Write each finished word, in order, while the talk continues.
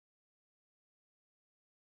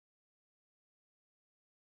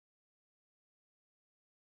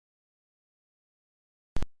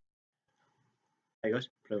Hey guys,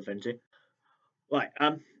 Fenns here. Right,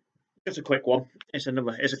 just a quick one. It's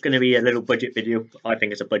going to be a little budget video. I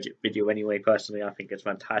think it's a budget video anyway. Personally, I think it's a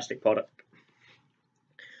fantastic product.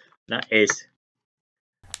 That is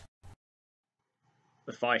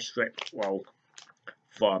the fire strip roll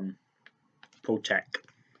from PROCAMPTEK.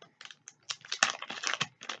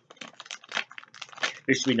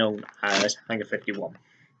 Used to be known as Hanger 51,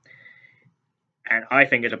 and I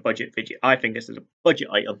think it's a budget video. I think it's a budget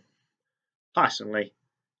item. Personally,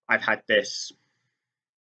 I've had this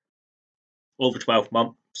over 12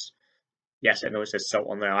 months. Yes, I know it says salt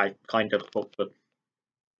on there. I kind of put the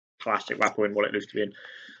plastic wrapper in what it looks to be in.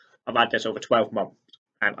 I've had this over 12 months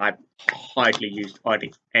and I've hardly used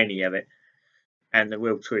any of it. And the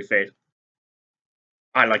real truth is,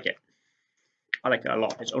 I like it. I like it a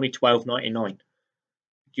lot. It's only $12.99.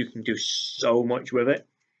 You can do so much with it.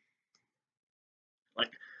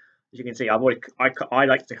 Like as you can see, I like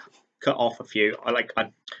to cut off a few. I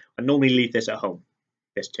normally leave this at home,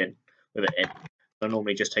 this tin with it in. I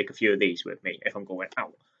normally just take a few of these with me if I'm going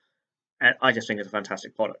out. And I just think it's a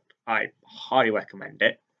fantastic product. I highly recommend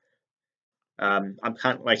it. I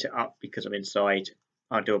can't light it up because I'm inside.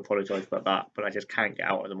 I do apologise about that, but I just can't get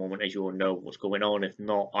out at the moment, as you all know what's going on. If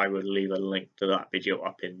not, I will leave a link to that video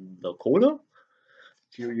up in the corner,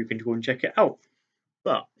 so you can go and check it out.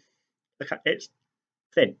 But look at it's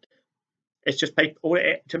thin. It's just paper.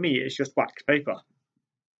 To me, it's just wax paper,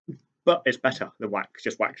 but it's better than wax.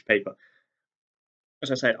 Just wax paper. As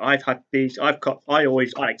I said, I've had these. I like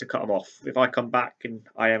to cut them off. If I come back and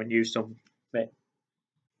I haven't used some of it,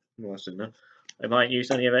 if I haven't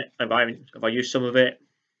used any of it, if I used some of it.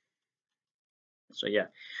 So yeah,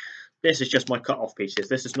 this is just my cut off pieces.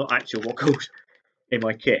 This is not actually what goes in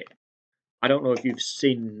my kit. I don't know if you've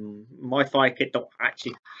seen my fire kit. Don't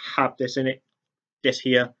actually have this in it. This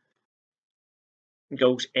here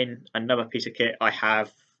goes in another piece of kit I have.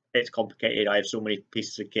 It's complicated. I have so many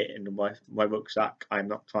pieces of kit in my rucksack. I'm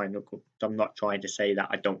not trying to say that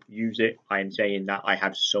I don't use it. I am saying that I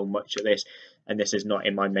have so much of this, and this is not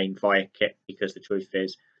in my main fire kit because the truth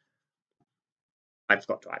is, I've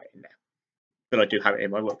got to add it in there. But I do have it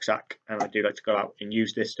in my rucksack, and I do like to go out and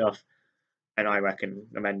use this stuff. And I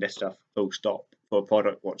recommend this stuff full stop for a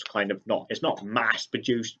product what's kind of not. It's not mass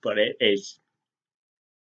produced, but it is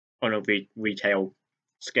on a retail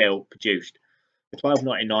scale produced. For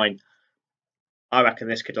 $12.99, I reckon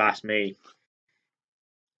this could last me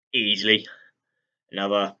easily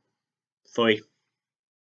another 3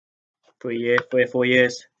 or 4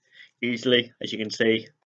 years easily. As you can see,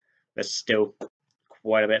 there's still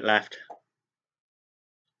quite a bit left,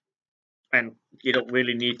 and you don't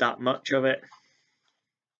really need that much of it.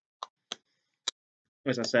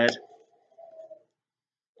 As I said,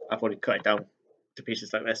 I've already cut it down to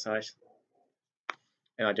pieces like this size,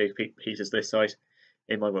 and I do pieces this size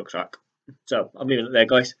in my rucksack. So I'm leaving it there,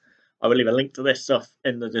 guys. I will leave a link to this stuff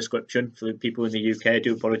in the description for the people in the UK. I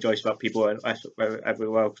do apologise about people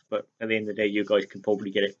everywhere else, but at the end of the day, you guys can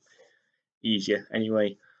probably get it easier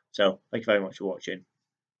anyway. So thank you very much for watching,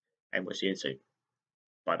 and we'll see you soon.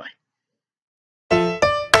 Bye bye.